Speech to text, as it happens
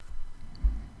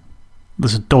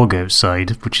there's a dog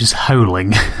outside which is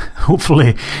howling.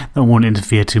 Hopefully that won't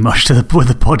interfere too much with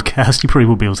the podcast. You probably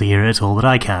won't be able to hear it at all, but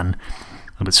I can.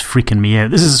 And it's freaking me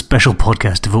out. This is a special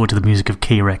podcast devoted to the music of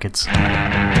K Records.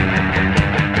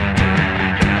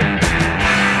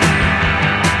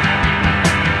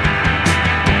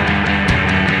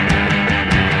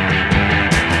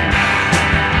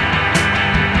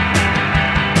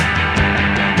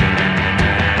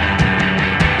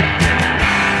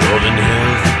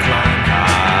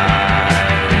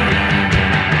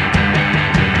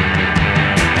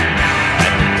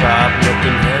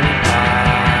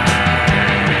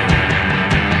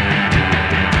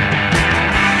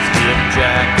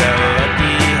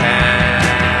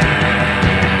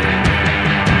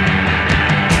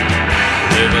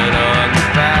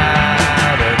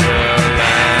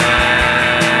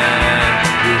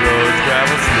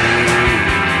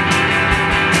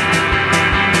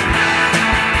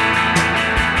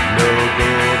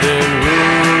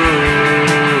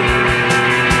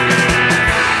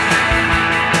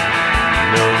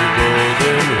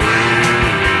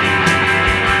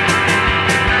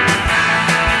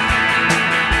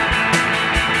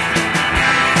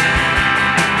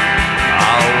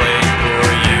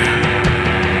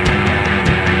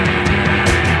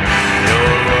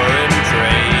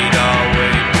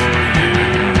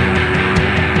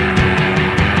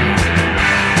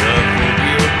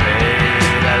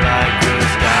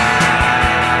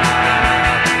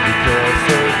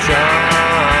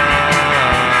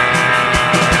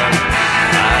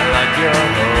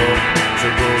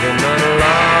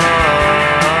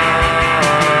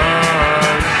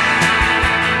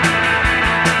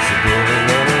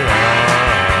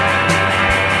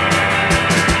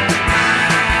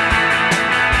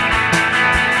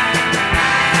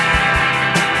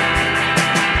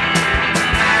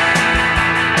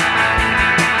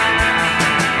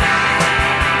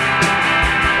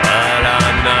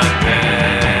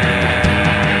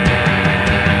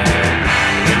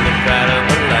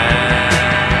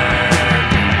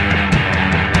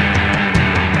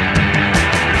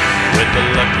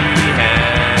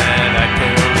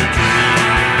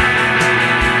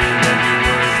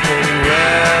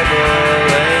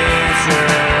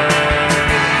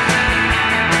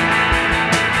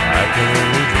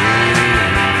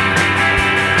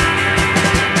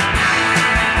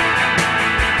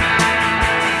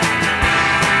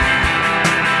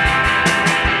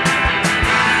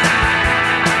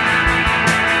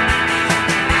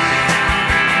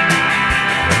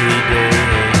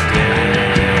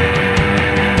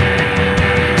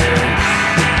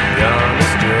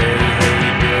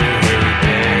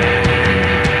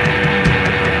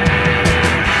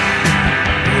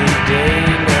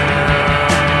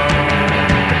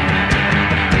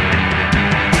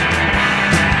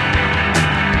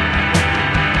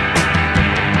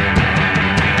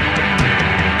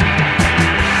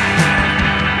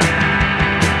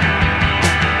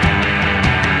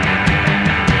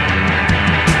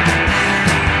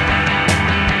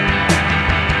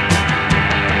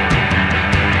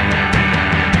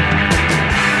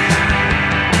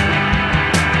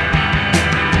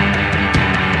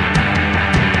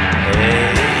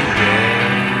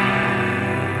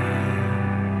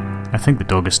 I think the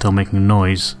dog is still making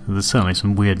noise. There's certainly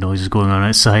some weird noises going on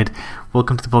outside.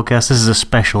 Welcome to the podcast. This is a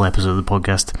special episode of the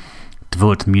podcast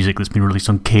devoted to music that's been released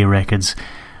on K Records.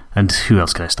 And who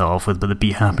else can I start off with but The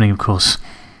Beat Happening, of course,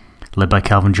 led by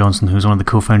Calvin Johnson, who's one of the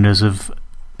co-founders of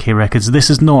K Records.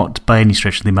 This is not, by any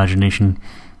stretch of the imagination,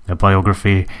 a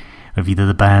biography of either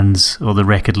the bands or the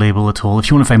record label at all.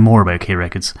 If you want to find more about K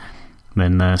Records,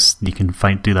 then you can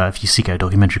do that if you seek out a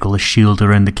documentary called The Shield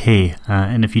Around the K.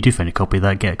 And if you do find a copy of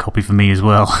that, get a copy for me as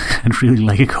well. I'd really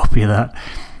like a copy of that.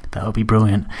 That would be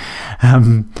brilliant.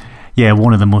 Yeah,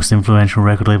 one of the most influential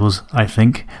record labels, I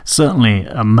think. Certainly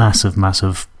a massive,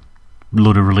 massive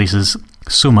load of releases.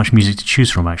 So much music to choose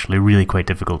from, actually. Really quite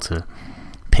difficult to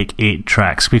pick 8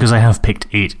 tracks, because I have picked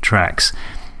 8 tracks.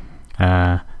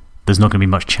 There's not going to be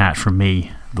much chat from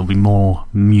me. There'll be more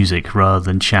music rather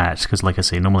than chat, because like I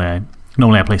say, normally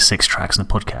I play 6 tracks in a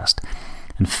podcast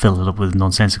and fill it up with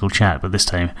nonsensical chat, but this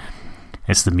time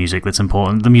it's the music that's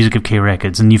important, the music of K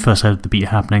Records. And you first heard The Beat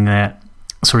Happening there.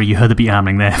 Sorry, you heard The Beat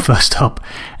Happening there first up,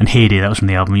 and Heyday, that was from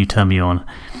the album You Turn Me On.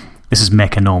 This is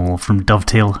Mecca Normal from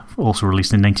Dovetail, also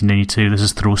released in 1992. This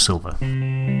is Throw Silver.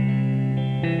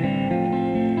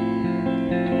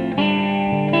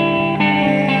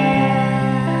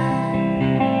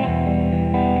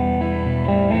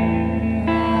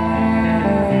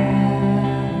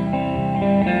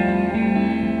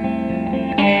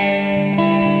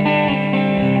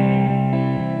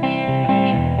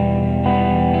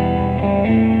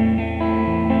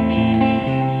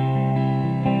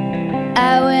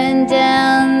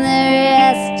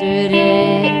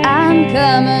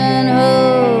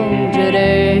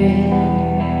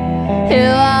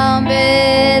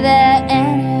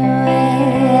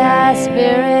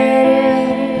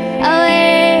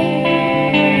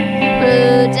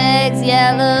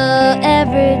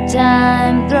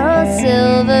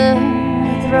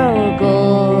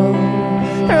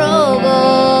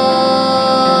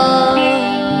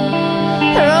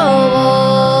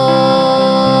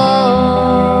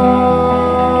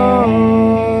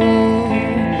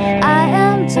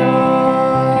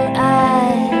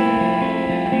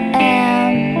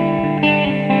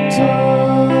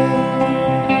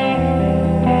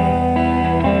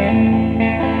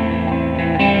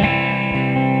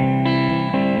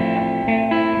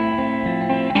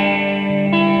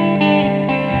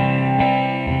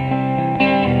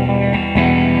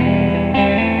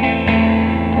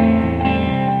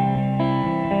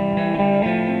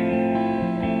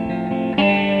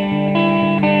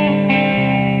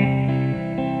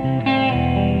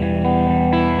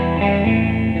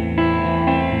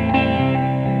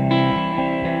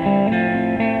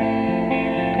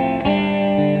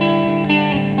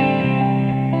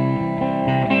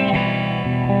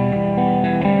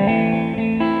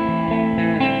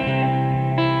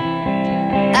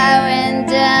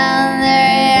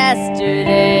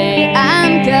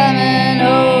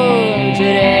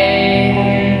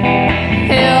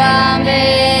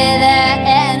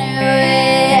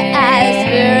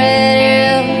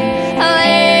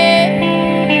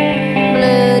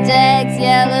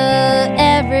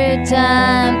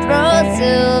 time. Throw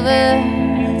silver,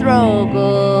 throw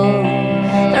gold,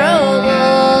 throw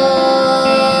gold,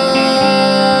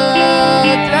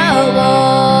 throw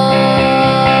gold.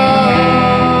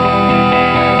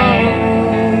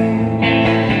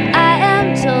 I am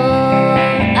told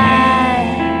I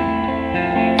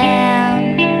am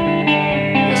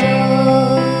told.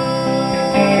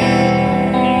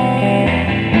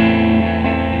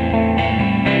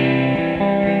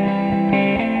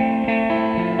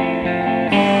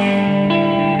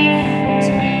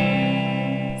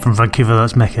 From Vancouver,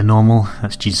 that's Mecca Normal.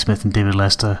 That's Gene Smith and David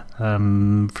Lester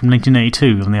from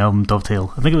 1982 on the album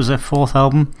Dovetail. I think it was their fourth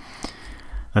album.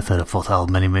 Their third or fourth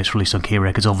album anyway. It's released on K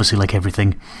Records. Obviously, like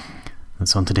everything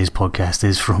that's on today's podcast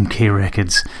is from K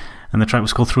Records. And the track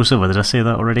was called Throw Silver. Did I say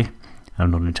that already?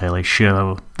 I'm not entirely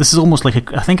sure. This is almost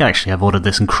like I think actually I've ordered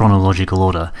this in chronological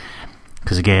order.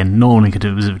 Because again, not only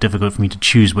was it difficult for me to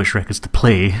choose which records to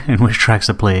play and which tracks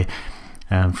to play,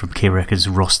 from K Records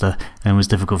roster, and it was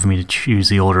difficult for me to choose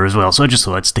the order as well, so I just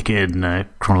thought I'd stick it in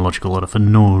chronological order for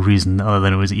no reason other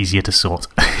than it was easier to sort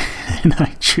in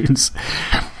iTunes.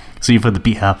 So you've heard the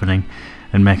beat happening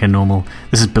and Mecca Normal.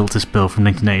 This is Built to Spill from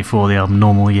 1994, the album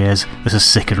Normal Years. This is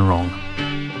Sick and Wrong.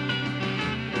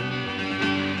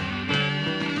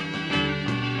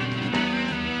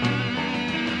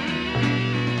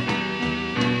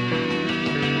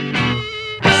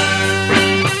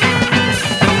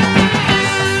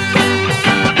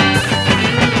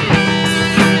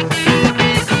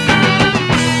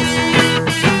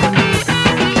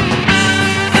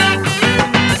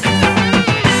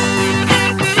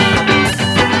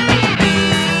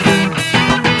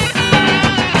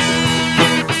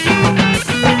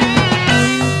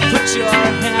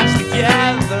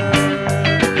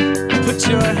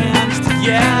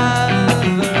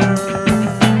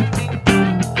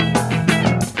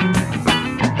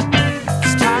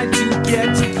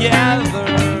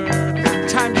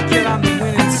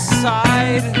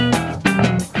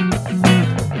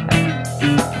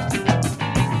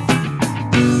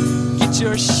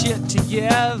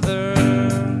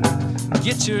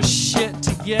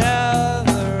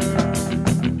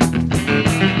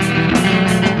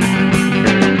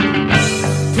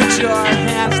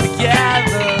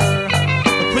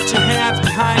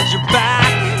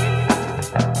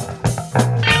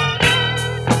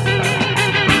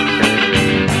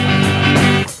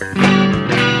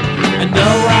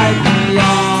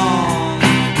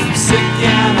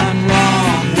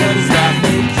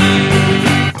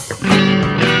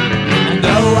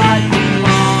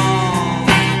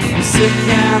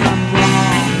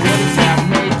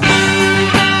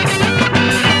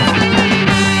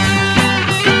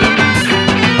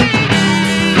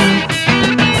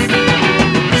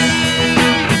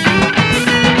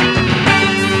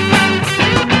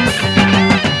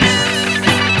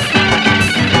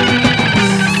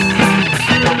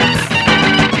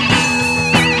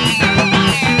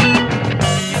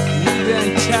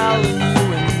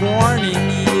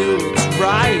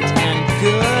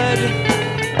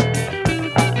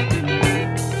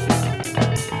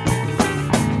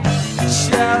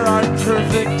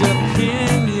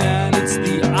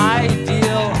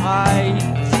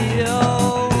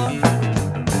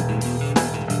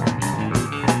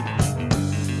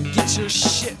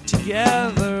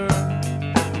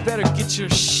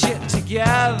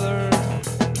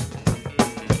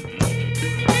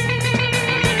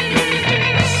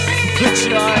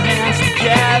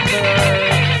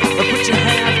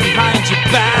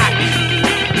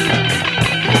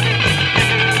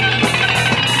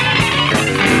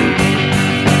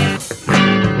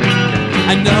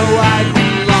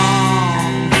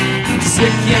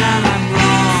 Sick and I'm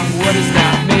wrong. What does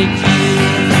that mean?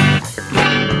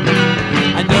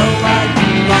 I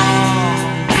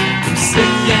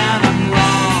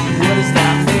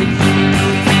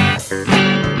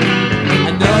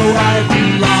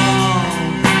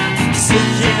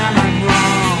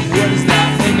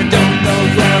don't know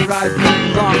where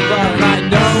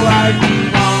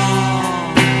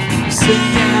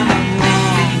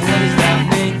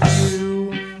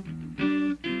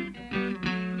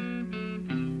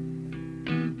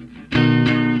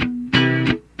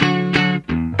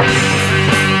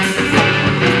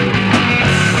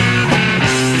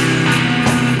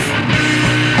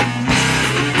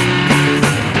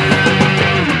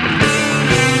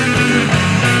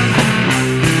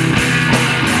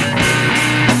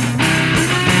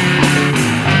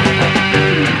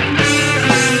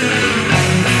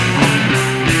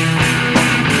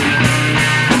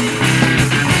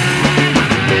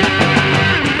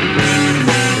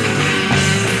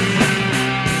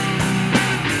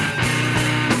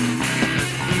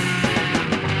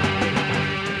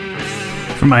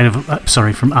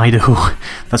from Idaho.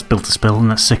 That's Built to Spill, and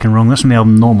that's Sick and Wrong. That's from the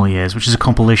album Normal Years, which is a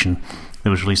compilation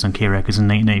that was released on K Records in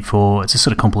 1984. It's a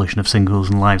sort of compilation of singles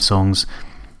and live songs,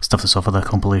 stuff that's off other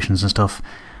compilations and stuff.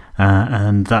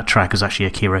 And that track is actually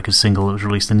a K Records single that was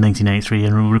released in 1983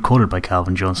 and recorded by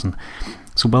Calvin Johnson.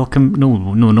 So welcome.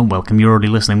 No, not welcome. You're already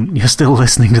listening. You're still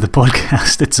listening to the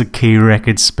podcast. It's a K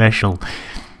Records special.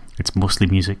 It's mostly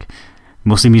music,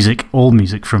 all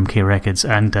music from K Records,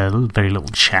 and very little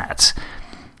chat.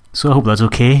 So I hope that's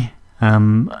okay.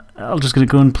 I'm just going to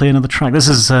go and play another track. This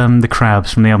is The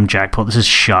Crabs from the album Jackpot. This is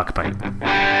Shark Bite.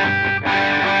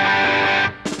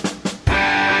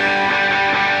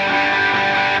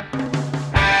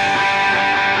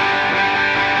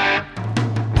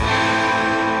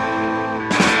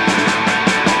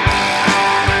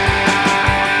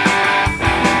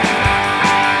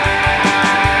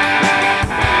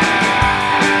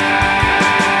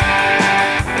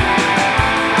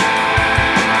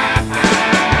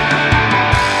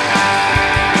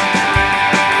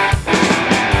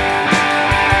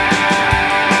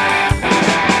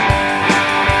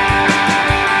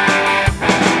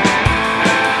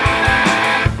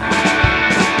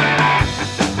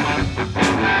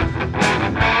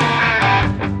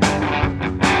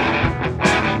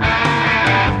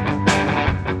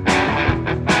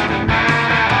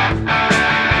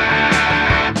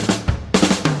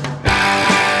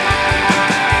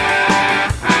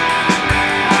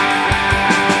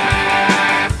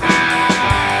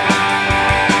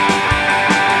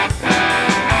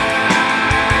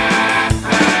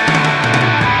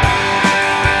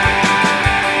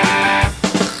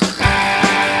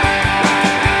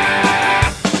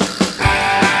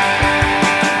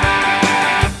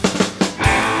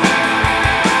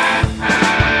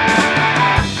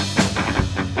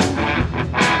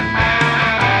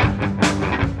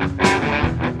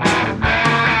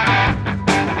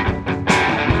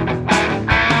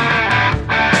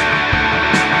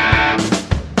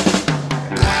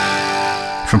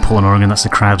 In Oregon, that's The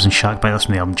Crabs and Shark Bite. That's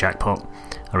from the album Jackpot.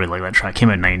 I really like that track. Came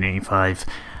out in 1985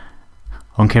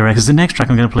 on K Records. The next track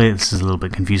I'm going to play, this is a little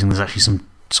bit confusing. There's actually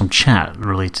some chat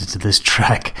related to this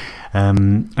track.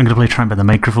 I'm going to play a track by the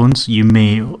Microphones. You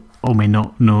may or may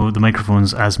not know the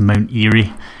Microphones as Mount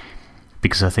Erie,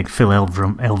 because I think Phil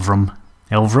Elverum,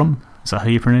 is that how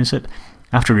you pronounce it?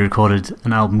 After he recorded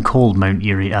an album called Mount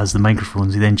Erie as the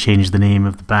Microphones, he then changed the name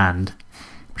of the band,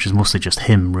 which is mostly just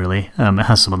him, really. It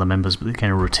has some other members, but they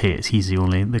kind of rotate. He's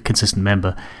the consistent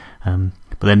member. But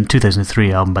then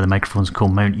 2003 album by the Microphones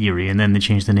called Mount Erie, and then he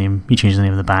changed the name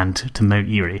of the band to Mount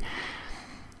Erie.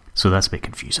 So that's a bit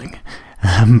confusing.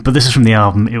 But this is from the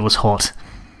album It Was Hot,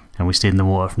 and We Stayed in the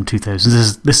Water from 2000.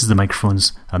 This is the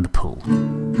Microphones and the Pool.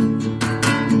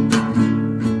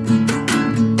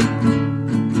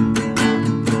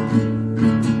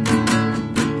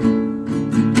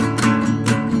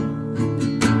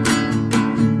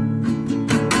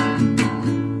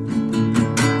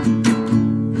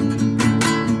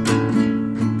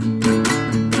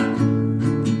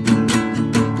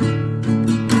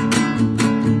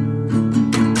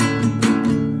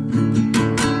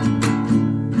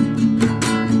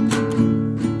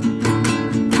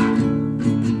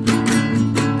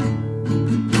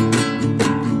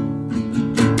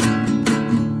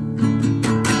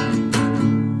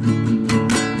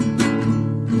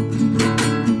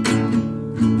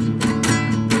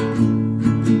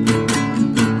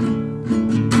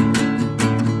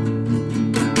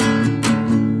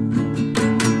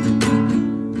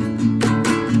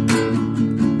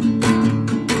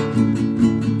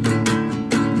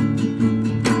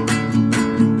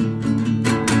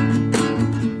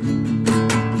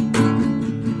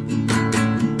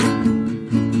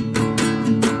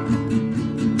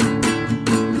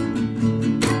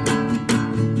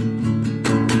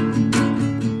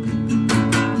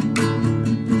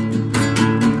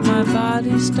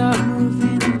 Stopped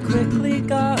moving and quickly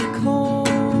got cold.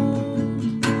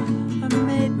 I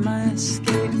made my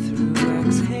escape through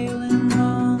exhaling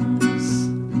lungs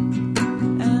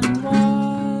and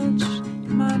watched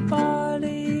my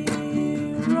body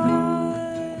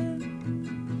rot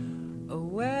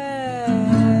away.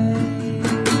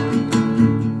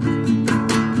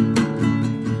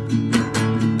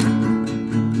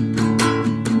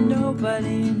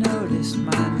 Nobody noticed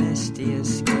my misty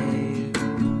escape.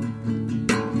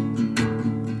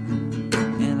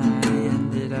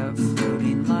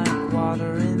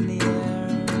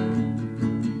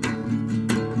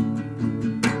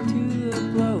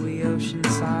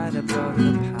 Above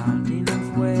the pounding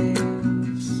of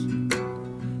waves,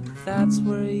 that's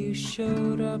where you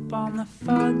showed up on the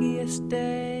foggiest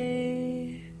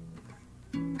day.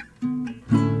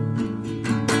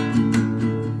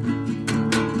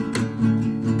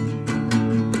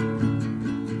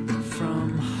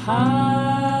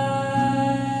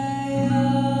 high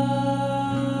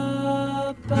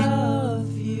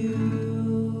above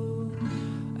you.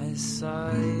 I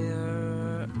saw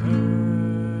your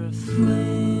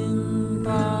earthling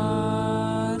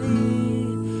body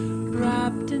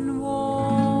wrapped in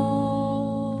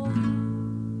wool.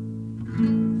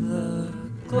 The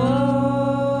glow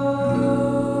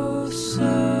surrounds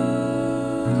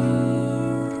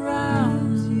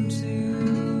you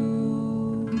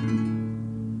too,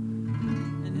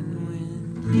 and when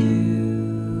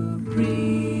you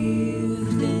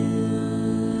breathed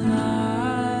in,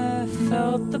 I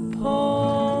felt the pull.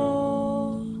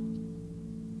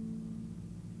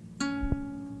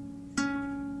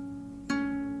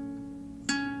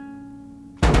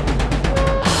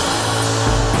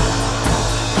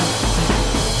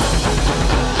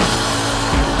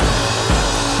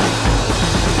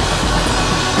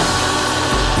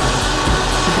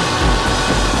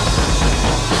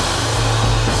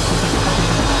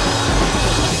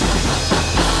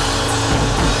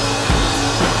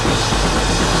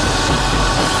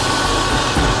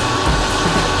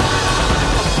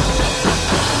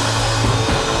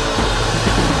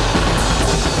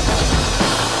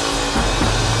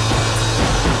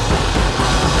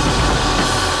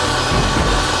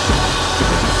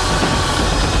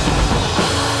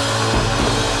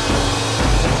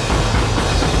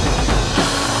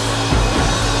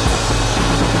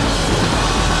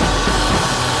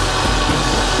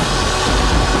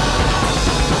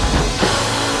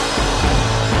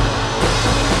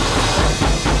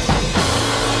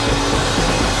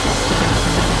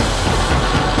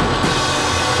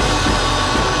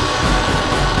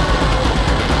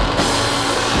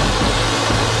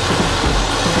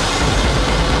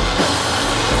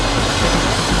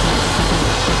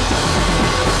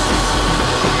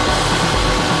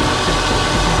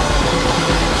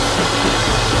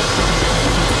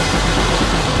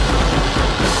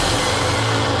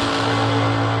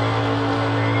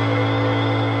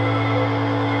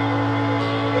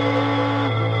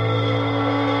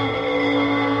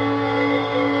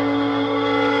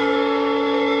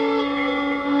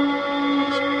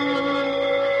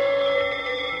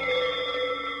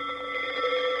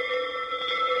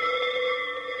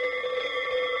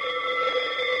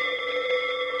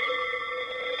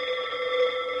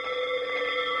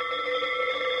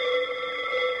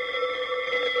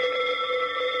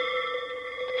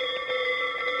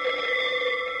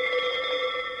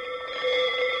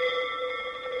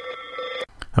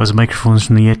 That was the microphones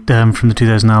from the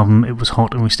 2000 album It Was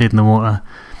Hot and We Stayed in the Water.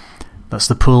 That's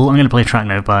The Pull. I'm going to play a track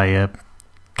now by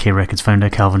K Records founder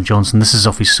Calvin Johnson. This is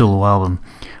off his solo album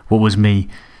What Was Me.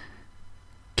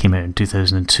 Came out in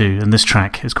 2002, and this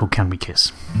track is called Can We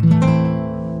Kiss.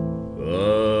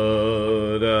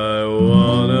 What I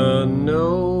wanna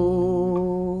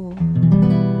know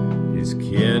is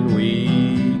can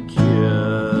we kiss?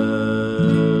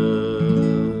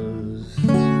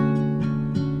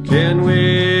 Can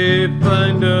we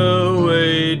find a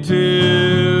way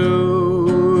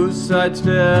to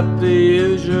sidestep the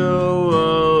usual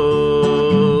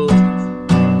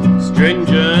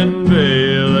stringent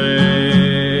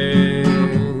veiling,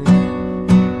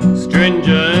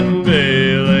 stringent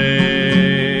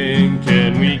veiling?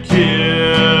 Can we kiss?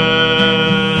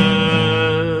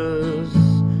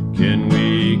 Can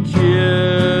we kiss?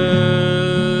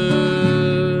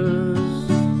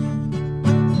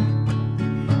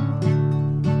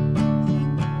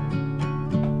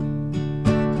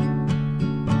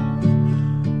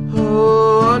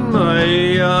 On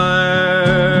my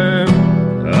arm,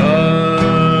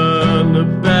 on the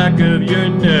back of your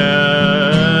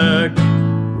neck,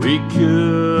 we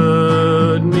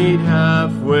could meet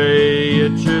halfway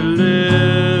at your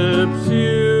lips.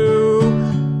 You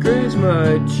graze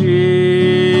my cheek,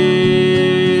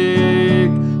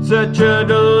 such a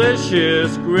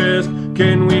delicious grist.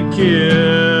 Can we kiss?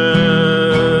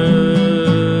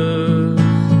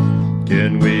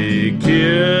 Can we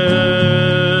kiss?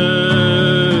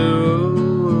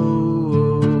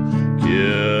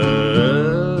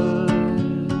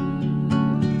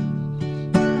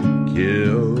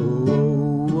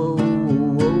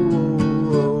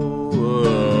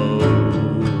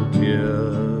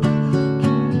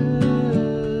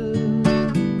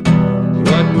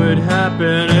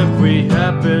 If we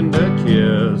happened to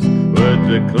kiss, would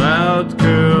the clouds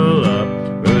curl up?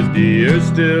 Would the earth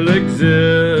still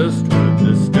exist? Would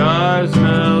the stars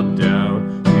melt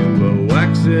down to a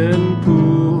waxen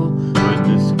pool? Would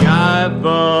the sky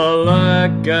fall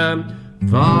like I'm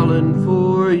falling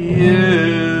for you?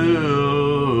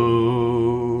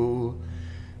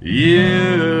 You.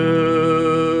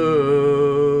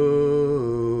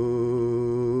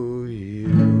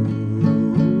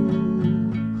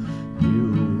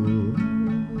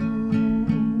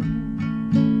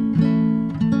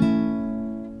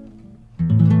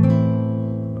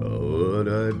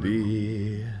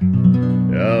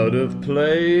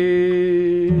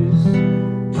 place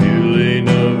to lean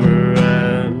over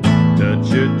and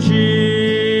touch your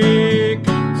cheek,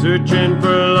 searching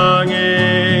for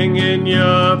longing in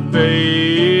your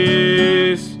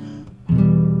face.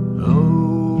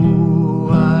 Oh,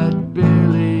 I'd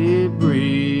barely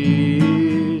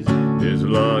breathe. There's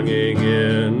longing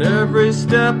in every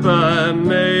step I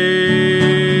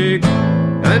make.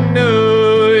 I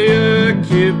know you're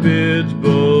Cupid's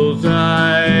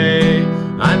bullseye.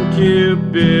 I'm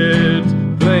Cupid's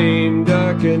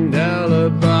flame-darkened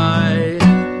alibi.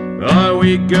 Are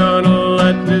we gonna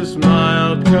let this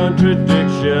mild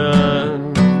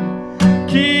contradiction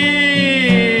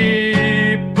keep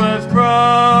us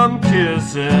from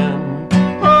kissing?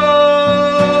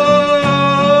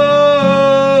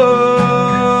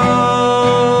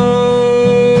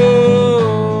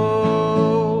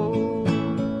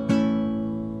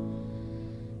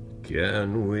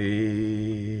 Can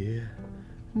we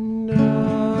now?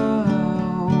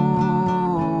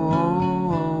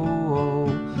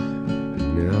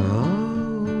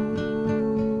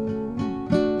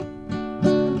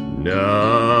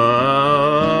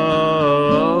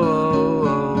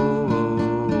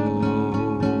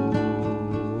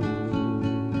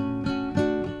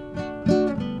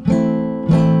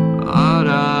 What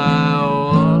I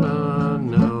wanna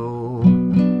know.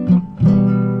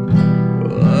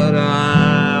 What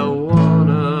I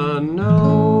wanna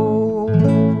know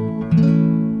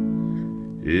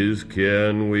is,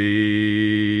 can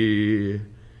we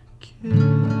kiss?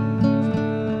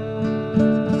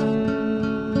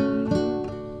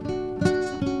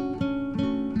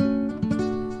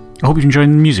 I hope you're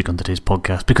enjoying the music on today's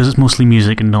podcast. Because it's mostly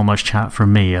music and not much chat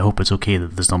from me, I hope it's okay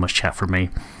that there's not much chat from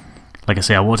me. Like I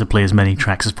say, I want to play as many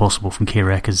tracks as possible from K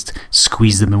Records,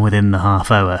 squeeze them in within the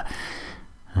half hour.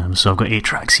 So I've got 8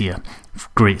 tracks here,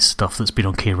 great stuff that's been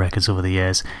on K Records over the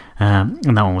years. And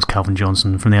that one was Calvin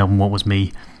Johnson from the album What Was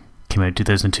Me, came out in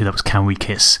 2002, that was Can We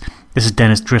Kiss. This is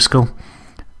Dennis Driscoll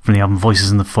from the album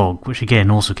Voices in the Fog, which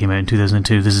again also came out in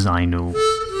 2002, this is I Know.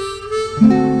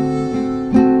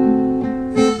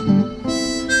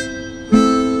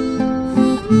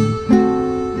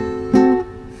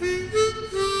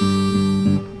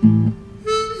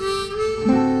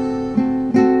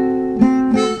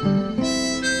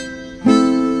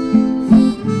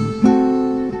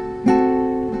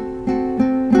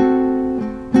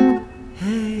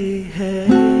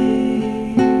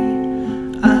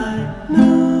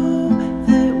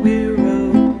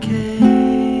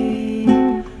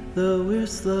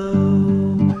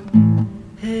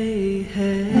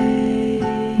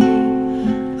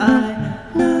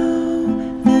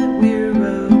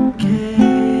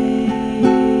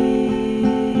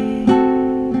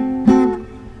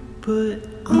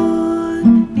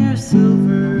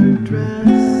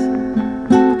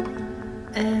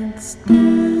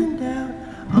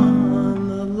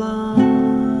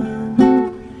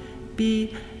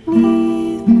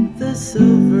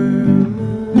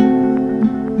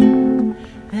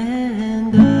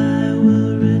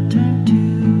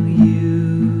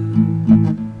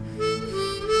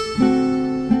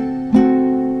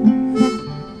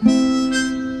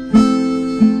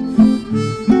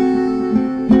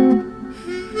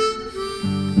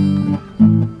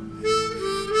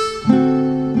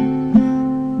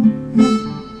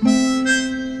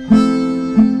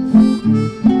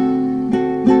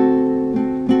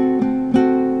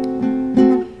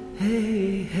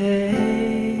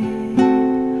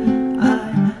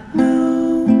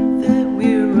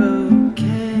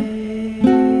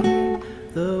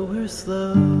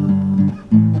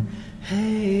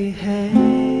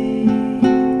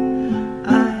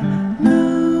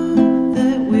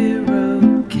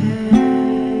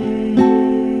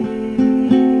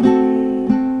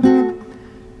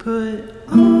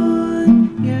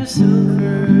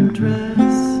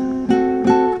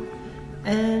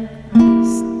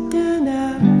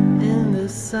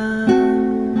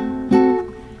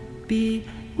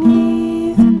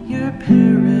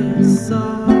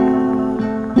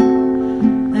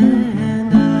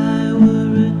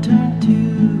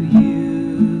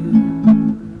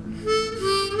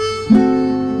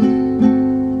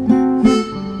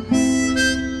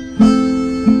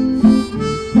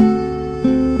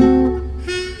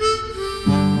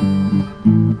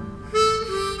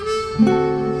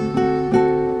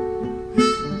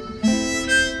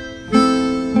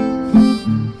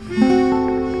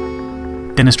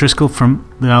 Dennis Driscoll from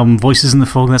the album Voices in the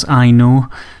Fog, that's I Know,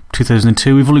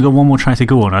 2002. We've only got one more track to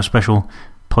go on our special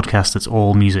podcast that's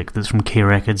all music, that's from K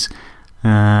Records.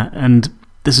 And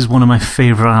this is one of my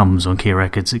favourite albums on K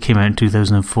Records. It came out in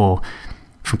 2004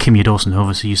 from Kimya Dawson, who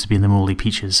obviously used to be in the Moldy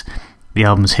Peaches. The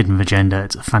album's Hidden Agenda.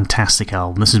 It's a fantastic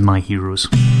album. This is My Heroes.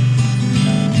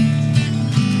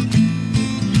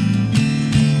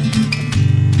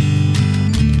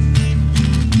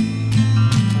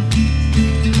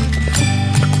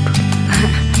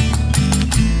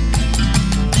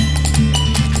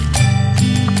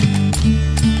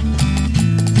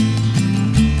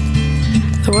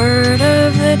 The word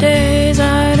of the days,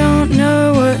 I don't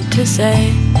know what to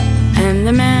say, and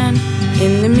the man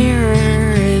in the mirror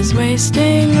is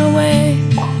wasting away.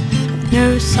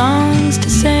 No songs to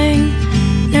sing,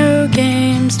 no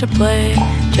games to play,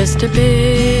 just a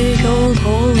big old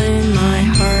hole in my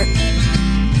heart.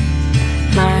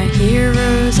 My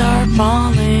heroes are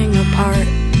falling apart.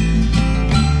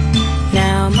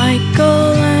 Now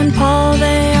Michael and Paul,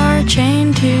 they are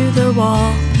chained to the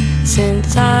wall.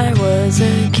 Since I was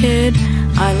a kid,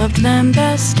 I loved them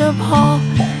best of all.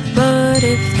 But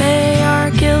if they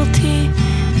are guilty,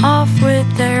 off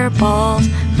with their balls.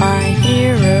 My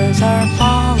heroes are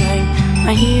falling,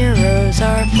 my heroes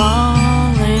are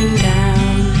falling down.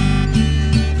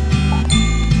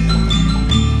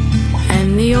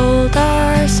 And the old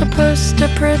are supposed to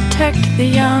protect the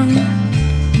young,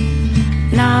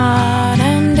 not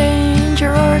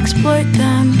endanger or exploit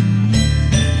them.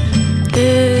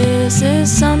 This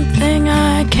is something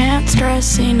I can't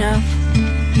stress enough.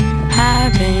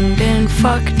 Having been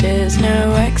fucked is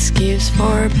no excuse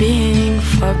for being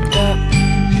fucked up.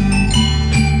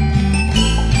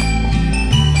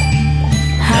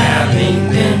 Having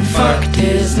been fucked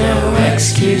is no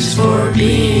excuse for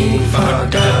being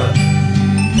fucked up.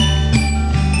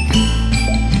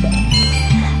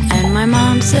 And my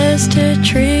mom says to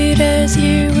treat as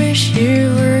you wish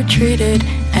you were treated.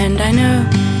 And I know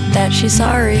that she's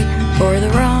sorry for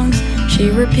the wrongs she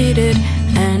repeated.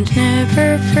 And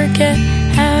never forget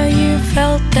how you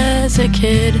felt as a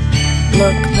kid.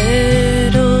 Look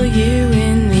little you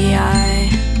in the eye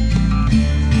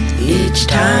each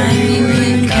time you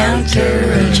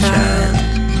encounter a child.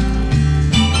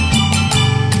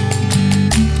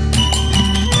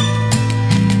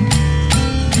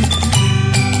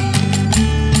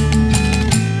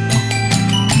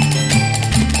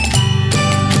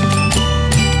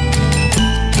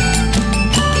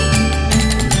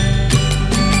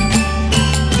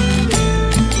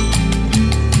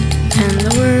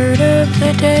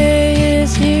 The day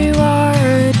is you are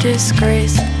a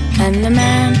disgrace, and the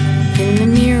man in the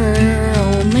mirror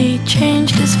only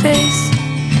changed his face.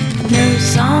 No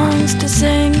songs to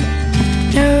sing,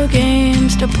 no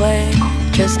games to play,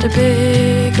 just a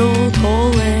big old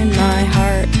hole in my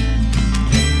heart.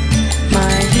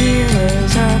 My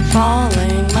heroes are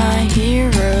falling, my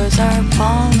heroes are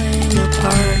falling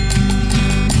apart.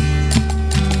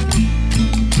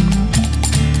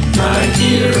 My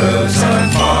heroes are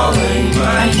falling,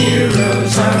 my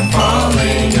heroes are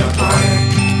falling apart.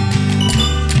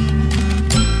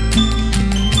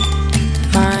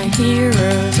 My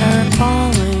heroes are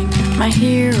falling, my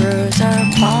heroes are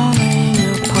falling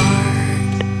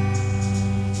apart.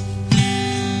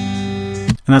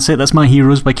 And that's it. That's My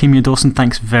Heroes by Kimya, Dawson.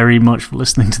 Thanks very much for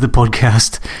listening to the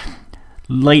podcast.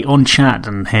 Light on chat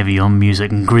and heavy on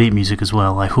music, and great music as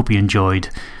well. I hope you enjoyed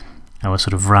our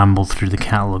sort of ramble through the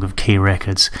catalogue of K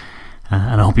Records,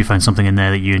 and I hope you found something in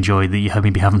there that you enjoyed that you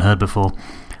maybe haven't heard before.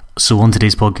 So on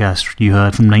today's podcast, you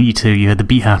heard from 92, you heard The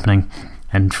Beat Happening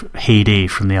and Heyday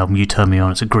from the album You Turn Me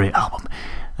On. It's a great album.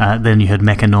 Then you heard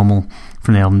Mecca Normal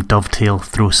from the album Dovetail,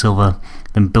 Throw Silver.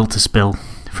 Then Built to Spill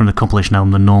from the compilation album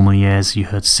The Normal Years. You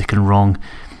heard Sick and Wrong.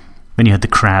 Then you heard The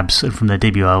Crabs, and from their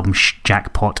debut album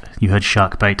Jackpot you heard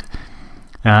Shark Bite.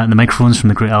 And the microphones from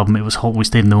the great album It Was Hot We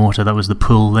Stayed in the Water, that was The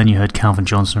Pool. Then you heard Calvin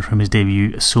Johnson from his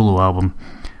debut solo album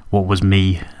What Was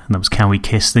Me, and that was Can We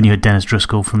Kiss. Then you heard Dennis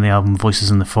Driscoll from the album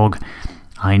Voices in the Fog,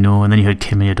 I Know. And then you heard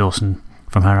Kimya Dawson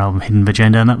from her album Hidden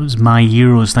Agenda, and that was My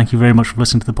Heroes. Thank you very much for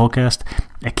listening to the podcast,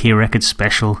 a K Records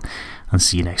special, and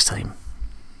see you next time.